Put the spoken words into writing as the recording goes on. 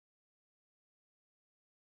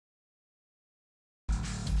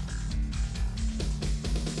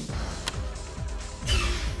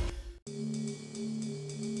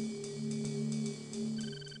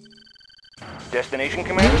Destination,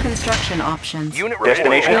 Commander? New construction options. Unit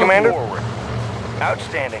Destination, Commander? Forward.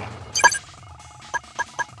 Outstanding.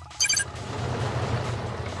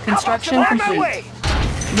 Construction complete.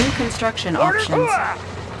 New construction options.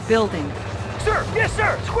 Building. Sir, yes,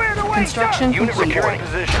 sir. Squared away, Construction sir. Unit complete. securing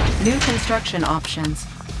position. New construction options.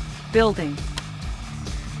 Building.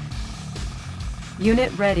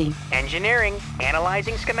 Unit ready. Engineering.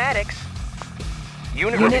 Analyzing schematics.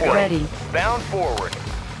 Unit Unit ready. Bound forward.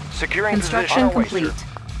 Securing Construction position.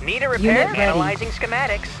 complete. Need a repair? Unit ready. Analyzing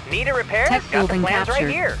schematics. Need a repair? Tech Got the building plans captured.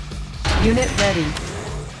 right here. Unit ready.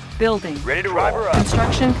 Building. Ready to roll.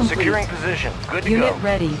 Construction complete. Securing position. Good to Unit go.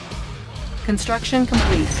 ready. Construction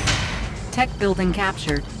complete. Tech building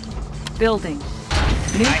captured. Building. New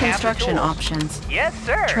I have the construction tools. options. Yes,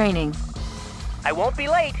 sir. Training. I won't be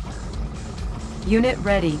late. Unit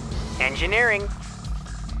ready. Engineering.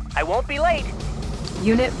 I won't be late.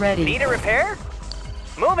 Unit ready. Need a repair?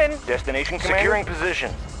 Moving. Destination, Commander? Securing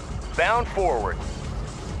position. Bound forward.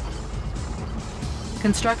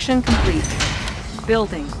 Construction complete.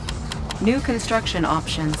 Building. New construction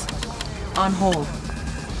options. On hold.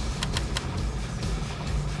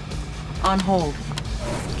 On hold.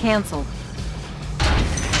 Cancel.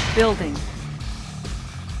 Building.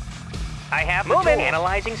 I have moving.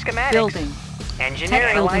 Analyzing schematics. Building.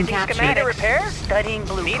 Engineering. Building Analyzing captured. schematics. Need a repair? Studying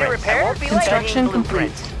blueprints. Need a repair? I won't be late. Construction Studying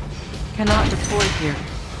complete. blueprints. Cannot deploy here.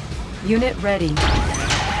 Unit ready.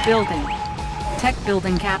 Building. Tech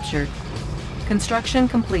building captured. Construction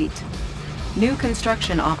complete. New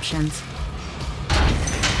construction options.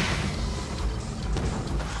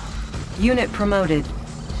 Unit promoted.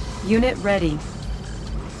 Unit ready.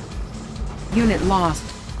 Unit lost.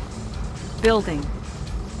 Building.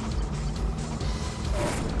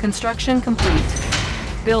 Construction complete.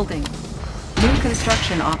 Building. New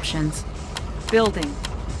construction options. Building.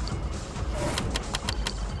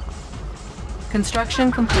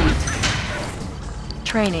 Construction complete.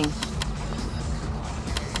 Training.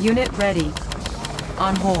 Unit ready.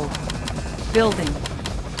 On hold. Building.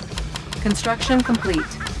 Construction complete.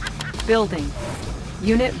 Building.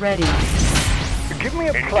 Unit ready. Give me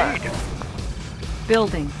a plan.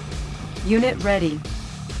 Building. Unit ready.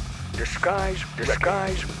 Disguise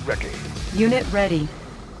ready. Unit ready.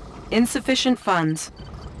 Insufficient funds.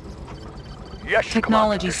 Yes,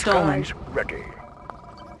 Technology Commander. stolen. Disguise ready.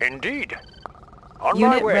 Indeed. On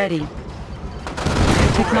Unit my way. ready.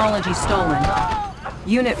 Technology stolen.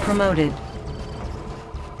 Unit promoted.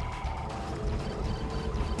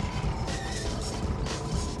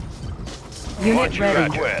 Unit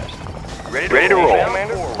ready. Ready to roll.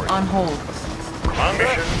 Commander. On hold.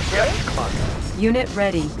 Mission, yes, Commander. Unit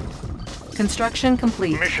ready. Construction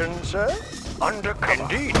complete. Mission, sir. Under cover.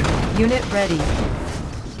 Indeed. Unit ready.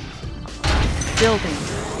 Building.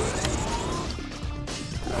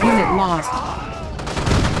 Unit lost.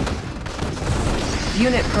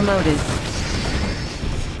 Unit promoted.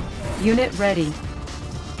 Unit ready.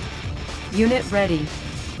 Unit ready.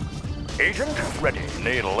 Agent ready.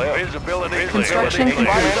 Need a lift. Visibility. Construction clear.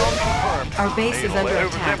 complete. Our base is under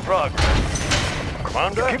attack.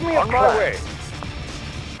 Commander, give me a way.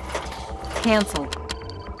 Cancel.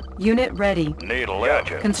 Unit ready. Need a lift.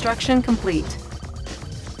 Gotcha. Construction complete.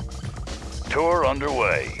 Tour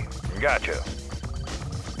underway. Gotcha.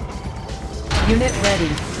 Unit ready.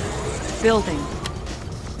 Building.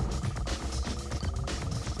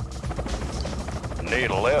 Need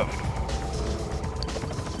a lift.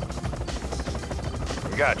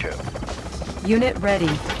 Gotcha. Unit ready.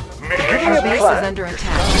 Mission Our base is under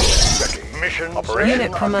attack. Mission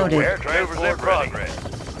Unit promoted. Air transport progress.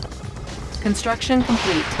 Construction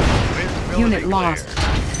complete. Unit lost.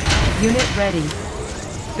 Unit ready.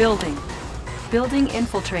 Building. Building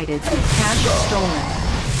infiltrated. Cash stolen.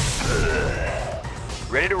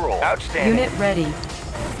 Ready to roll. Outstanding. Unit ready.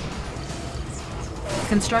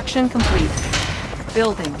 Construction complete.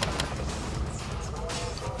 Building.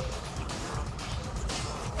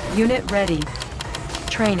 Unit ready.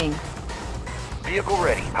 Training. Vehicle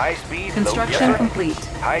ready. High speed. Construction low complete.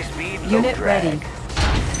 High speed. Unit low drag. ready.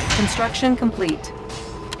 Construction complete.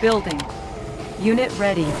 Building. Unit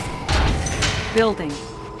ready. Building.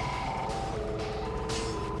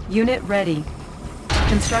 Unit ready.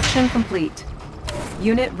 Construction complete.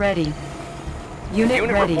 Unit ready. Unit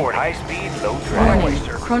ready. report. High speed. Low drag. Warning.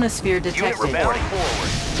 Sir. Chronosphere Unit detected. reporting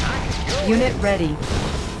forward. Unit ready.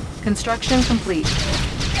 Construction complete.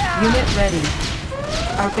 Unit ready.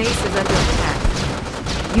 Our base is under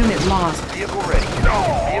attack. Unit lost. Vehicle ready.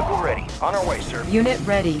 Vehicle ready. On our way, sir. Unit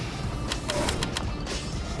ready.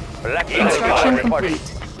 Black Construction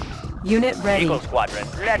complete. Unit ready. Eagle Squadron,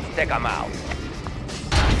 let's take them out.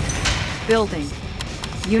 Building.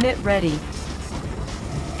 Unit ready.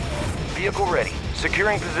 Vehicle ready.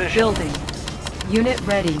 Securing position. Building. Unit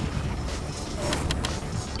ready.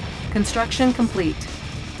 Construction complete.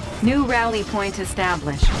 New rally point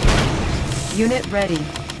established. Unit ready.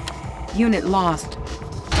 Unit lost.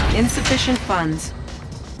 Insufficient funds.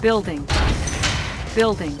 Building.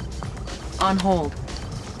 Building. On hold.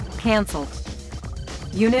 Cancel.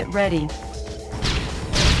 Unit ready.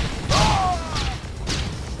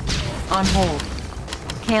 On hold.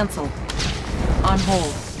 Cancel. On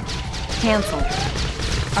hold. Cancel.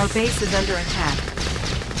 Our base is under attack.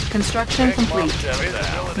 Construction complete.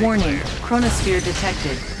 Warning. Chronosphere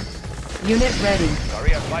detected. Unit ready.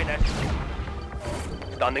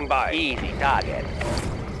 Standing by. Easy target.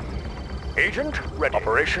 Agent ready.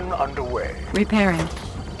 Operation underway. Repairing.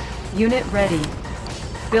 Unit ready.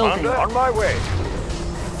 Building. On my way.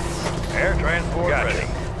 Air transport ready.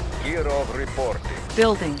 Gear of reporting.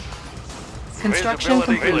 Building. Construction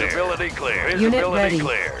complete. Visibility clear. Unit ready.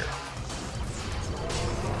 Clear.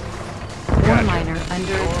 Ore miner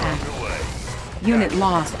under attack. Unit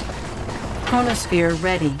lost. Chronosphere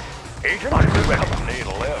ready. Agent ready. Need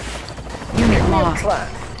a lift. Unit lost.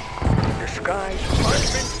 Disguise.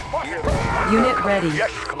 Unit ready.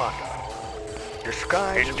 Yes, Commander.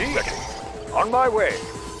 Disguise. Indeed. Ready. On my way.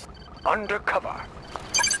 Undercover.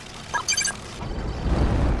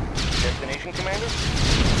 Destination, Commander?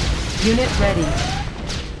 Unit ready.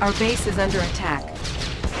 Our base is under attack.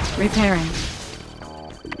 Repairing.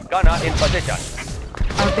 Gunner in position.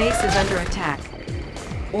 Our base is under attack.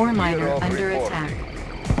 Ore miner under attack.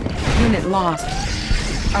 Unit lost.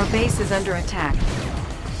 Our base is under attack.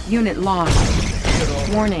 Unit lost.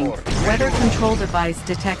 Warning. Weather control device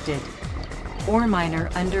detected. Ore miner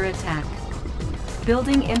under attack.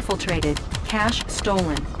 Building infiltrated. Cache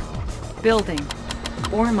stolen. Building.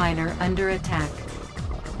 Ore miner under attack.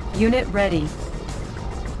 Unit ready.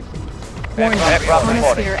 Warning.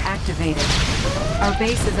 Chronosphere activated. Our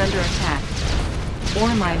base is under attack.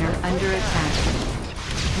 Ore miner under attack.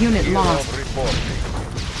 Unit lost.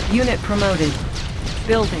 Unit promoted.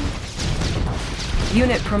 Building.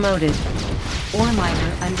 Unit promoted. Ore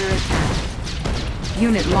miner under attack.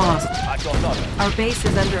 Unit lost. Our base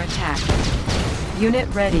is under attack. Unit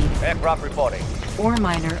ready. Aircraft reporting. Ore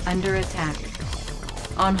miner under attack.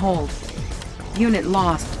 On hold. Unit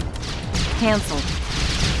lost. Cancelled.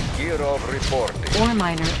 Gear of reporting. Ore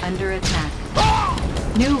miner under attack.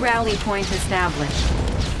 New rally point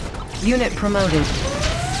established. Unit promoted.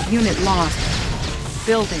 Unit lost.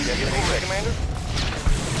 Building. Commander?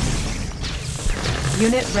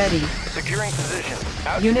 Unit ready. Securing position.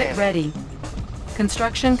 Unit ready.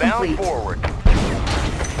 Construction complete. Bound forward.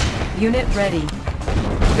 Unit ready.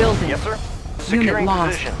 Building. Yes, sir. Unit Securing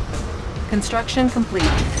lost. position. Construction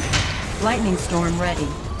complete. Lightning storm ready.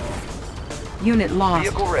 Unit lost.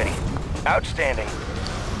 Vehicle ready. Outstanding.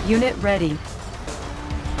 Unit ready.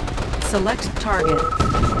 Select target.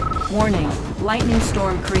 Warning. Lightning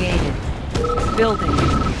storm created. Building.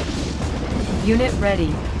 Unit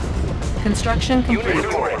ready. Construction complete. Unit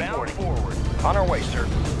reporting. Bound forward. On our way, sir.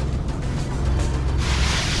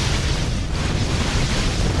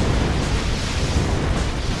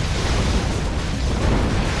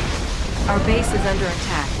 Our base is under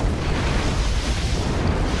attack.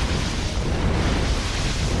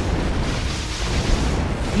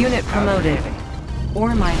 Unit promoted.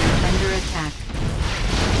 Ore miner under attack.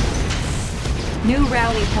 New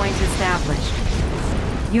rally point established.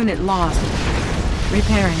 Unit lost.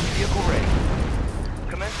 Repairing. Vehicle ready.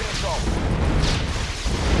 Commencing assault.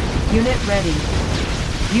 Unit ready.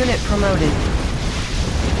 Unit promoted.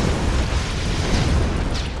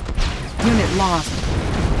 Unit lost.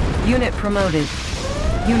 Unit promoted.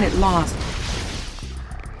 Unit lost.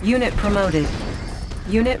 Unit promoted.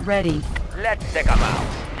 Unit ready. Let's take them out.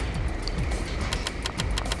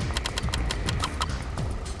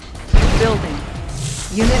 Building.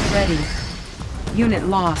 Unit ready. Unit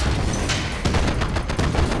lost.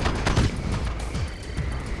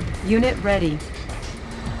 Unit ready.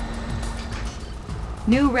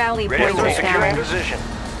 New rally Ready point to securing established. position.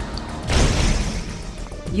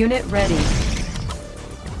 Unit ready.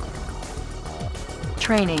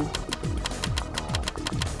 Training.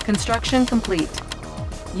 Construction complete.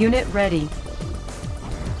 Unit ready.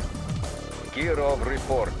 Gear of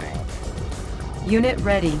reporting. Unit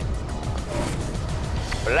ready.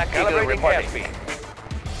 Black Eagle reporting.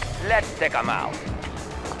 Let's take them out.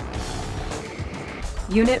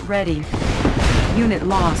 Unit ready. Unit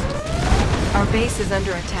lost. Our base is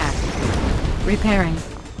under attack. Repairing.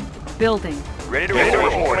 Building. Ready to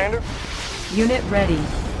roll, Commander. Unit ready.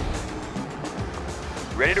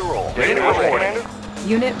 Ready to roll. Ready to roll, Commander.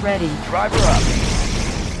 Unit ready. Driver up.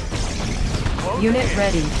 Unit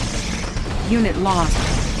ready. Unit lost.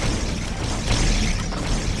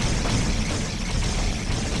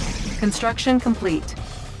 Construction complete.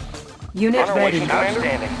 Unit ready.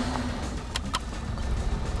 Outstanding.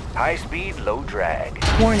 High speed, low drag.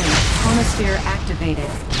 Warning, chronosphere activated.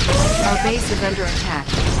 Our base is under attack.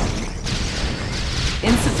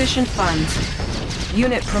 Insufficient funds.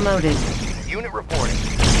 Unit promoted. Unit reporting.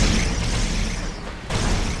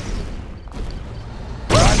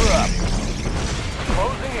 Driver up.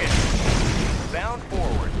 Closing in. Bound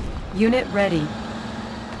forward. Unit ready.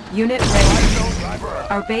 Unit ready. Driver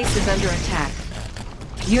up. Our base is under attack.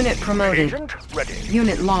 Unit promoted. Agent ready.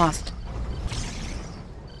 Unit lost.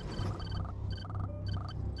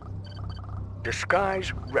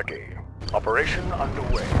 Disguise ready. Operation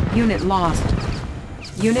underway. Unit lost.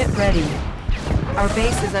 Unit ready. Our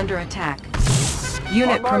base is under attack.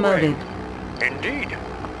 Unit On my promoted. way. Indeed.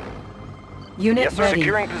 Unit Yes, sir. ready.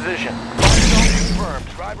 Securing position. Zone confirmed.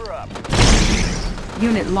 Driver up.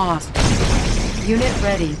 Unit lost. Unit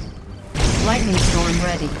ready. Lightning storm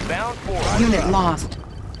ready. Bound forward. Unit lost.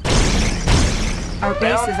 Our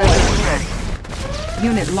base is under attack.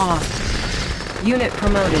 Unit lost. Unit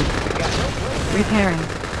promoted. Repairing.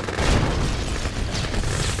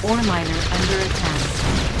 Ore miner under attack.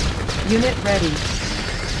 Unit ready.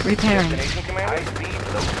 Repairing. Destination commander. High speed,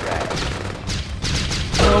 low drag.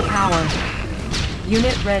 Low power.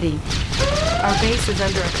 Unit ready. Our base is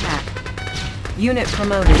under attack. Unit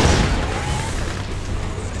promoted.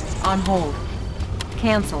 On hold.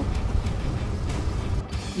 Cancel.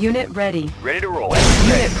 Unit ready. Ready to roll.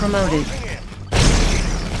 Unit promoted.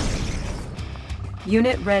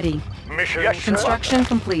 Unit ready. Mission Yes, sir. Construction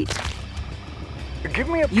complete. Give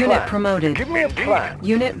me a plan. Unit promoted. Give me a plan.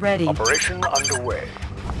 Unit ready. Operation underway.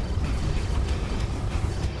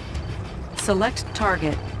 Select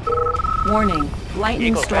target. Warning. Lightning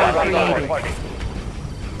Eagle storm stand by. created.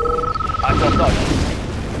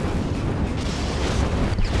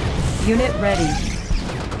 Unit ready.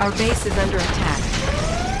 Our base is under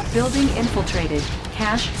attack. Building infiltrated.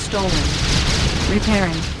 Cache stolen.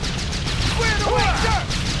 Repairing.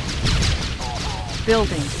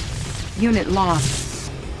 Building. Unit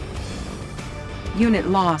lost. Unit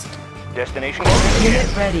lost. Destination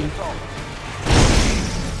Unit ready.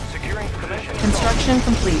 Securing position. Construction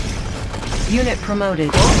complete. Unit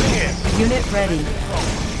promoted. Closing in. Unit ready.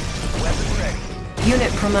 Weapon ready.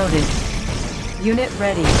 Unit promoted. Unit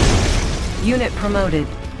ready. Unit promoted.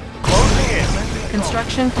 Closing in.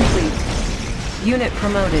 Construction complete. Unit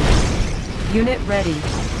promoted. Unit ready.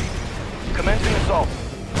 Commencing assault.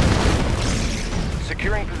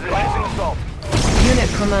 Securing position. Commencing assault. Unit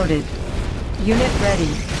promoted. Unit ready.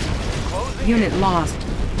 Closing Unit lost.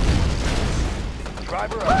 in.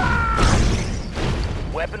 Driver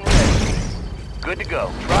up. Weapon ready. Good to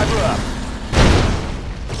go. Driver up.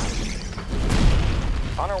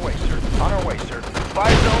 On our way, sir. On our way, sir.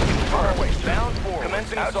 Fire zone confirmed. On our way, sir. Bound forward.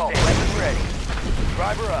 Commencing assault. Weapon ready.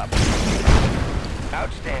 Driver up.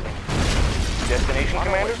 Outstanding. Destination,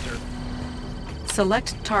 commander?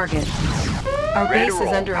 Select target. Our Ready base to is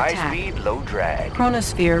roll. under High attack. speed, low drag.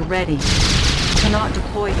 Chronosphere ready. Cannot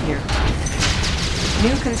deploy here.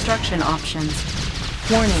 New construction options.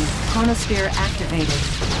 Warning, chronosphere activated.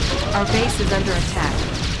 Our base is under attack.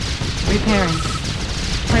 Repairing.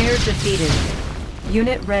 Player defeated.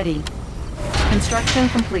 Unit ready. Construction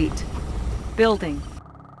complete. Building.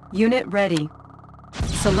 Unit ready.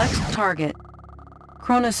 Select target.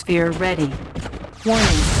 Chronosphere ready.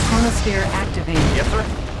 Warning, chronosphere activated. Yes, sir.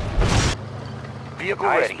 Vehicle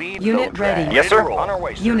High ready. speed, Unit low drag. ready. Yes, sir. On our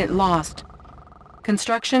way, sir. Unit lost.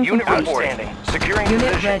 Construction Unit complete. reporting. Securing Unit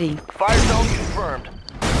position. ready. Fire zone confirmed.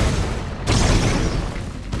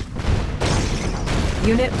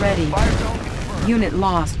 Unit ready. Fire zone confirmed. Unit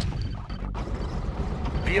lost.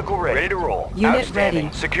 Vehicle ready. Ready to roll. Unit Outstanding.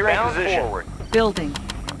 ready. Securing Bound position. forward. Building.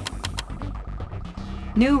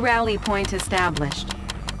 New rally point established.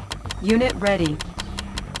 Unit ready.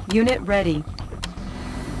 Unit ready.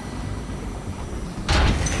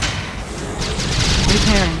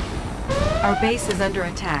 Repairing. Our base is under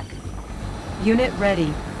attack. Unit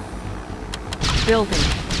ready. Building.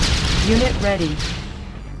 Unit ready.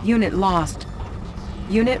 Unit lost.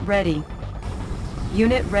 Unit ready.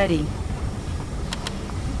 Unit ready.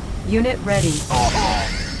 Unit ready.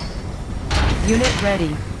 Unit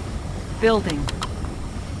ready. Building.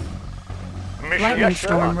 Mission Lightning yes, sir.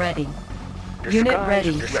 storm ready. Unit Disguise,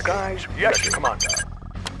 ready. Disguise. Yes, Commander.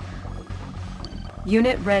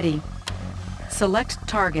 Unit ready. Select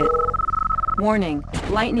target. Warning,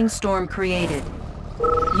 lightning storm created.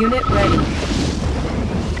 Unit ready.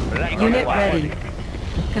 Unit ready.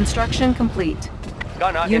 Construction complete.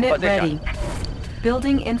 Gunner in Unit position. ready.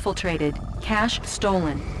 Building infiltrated. Cash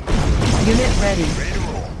stolen. Unit ready. Ready to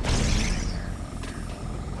roll.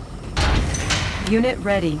 Unit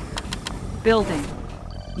ready. Building.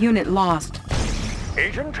 Unit lost.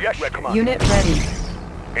 Agent, yes, recommend. Unit ready.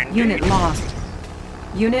 Indeed. Unit lost.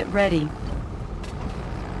 Unit ready.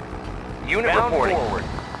 Unit reporting. Forward.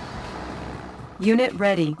 Unit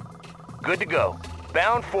ready. Good to go.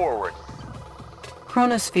 Bound forward.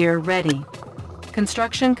 Chronosphere ready.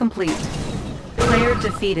 Construction complete. Player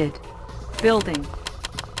defeated. Building.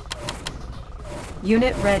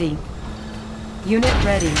 Unit ready. Unit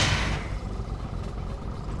ready.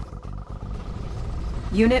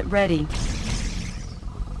 Unit ready.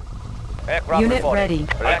 Aircraft Unit reporting. ready.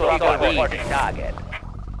 Aircraft reporting. Target.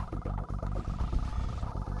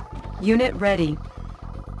 Unit ready.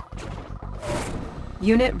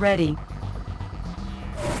 Unit ready.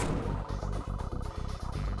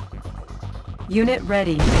 Unit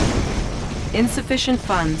ready. Insufficient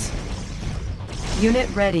funds. Unit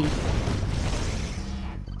ready.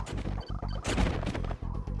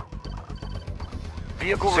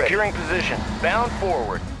 Vehicle ready. Securing position. Bound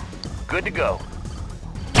forward. Good to go.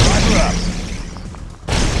 Driver up.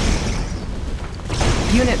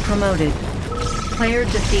 Unit promoted. Player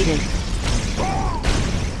defeated.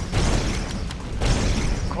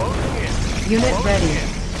 Closing in. Unit Closing ready. in.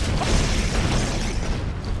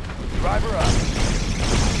 Driver up.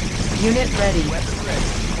 Unit ready. Weapon ready.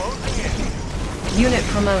 Closing in. Unit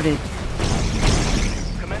promoted.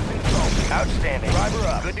 Commencing assault. Outstanding. Driver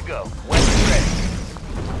up. Good to go. Weapon ready.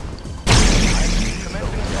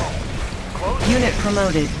 Commencing assault. Closing Unit in.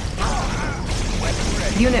 promoted. Weapon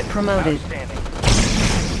ready. Unit promoted. Outstanding.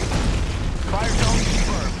 Fire zone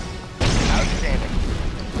confirmed. Outstanding.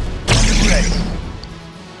 Weapon ready.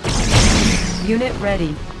 Unit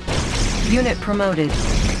ready. Unit promoted.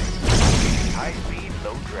 High speed,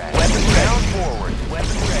 low drag. Weapon ready. Down forward.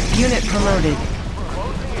 Weapon ready. Unit promoted.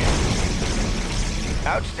 Closing in.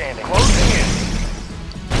 Outstanding. Closing in.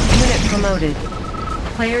 Unit promoted.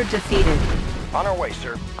 Player defeated. On our way,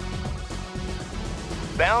 sir.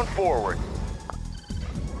 Bound forward.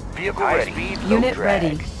 Vehicle High ready. speed, Unit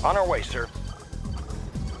ready. On our way, sir.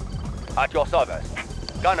 At your service.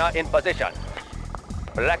 Gunner in position.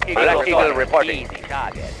 Black Black Eagle reporting. Easy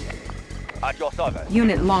target. At your service.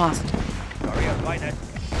 Unit lost. Career finest.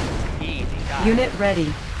 Easy target. Unit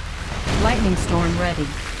ready. Lightning storm ready.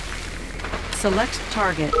 Select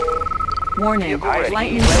target. Warning. Vehicle ready.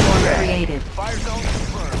 Lightning Weapon storm ready. created. Fire zone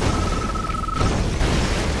confirmed.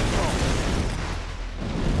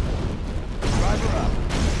 Driver up.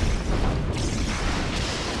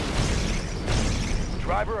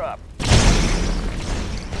 Driver up.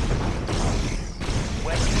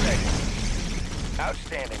 Weapon ready.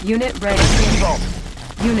 Outstanding. Unit ready. Commencing assault.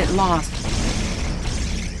 Unit lost.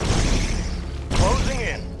 Closing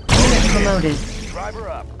in. Unit Closing in. promoted. Driver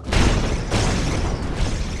up.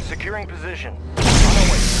 Securing position. On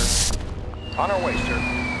our way, sir. On our way, sir.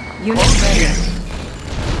 Unit Closing ready. in.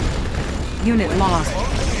 Unit lost.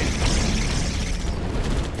 Closing in.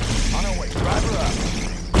 On our way. Driver up.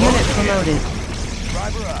 Unit promoted.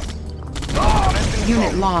 Driver up. Commencing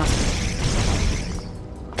Unit assault. lost.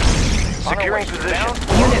 Securing position.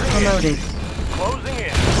 Unit promoted. Closing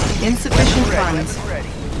in. Insufficient Ready. funds. Weapon ready.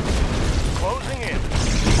 Closing in.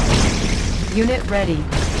 Unit ready.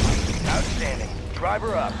 Outstanding.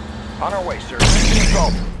 Driver up. On our way, sir. Commencing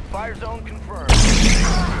assault. Fire zone confirmed.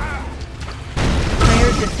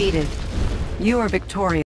 Player defeated. You are victorious.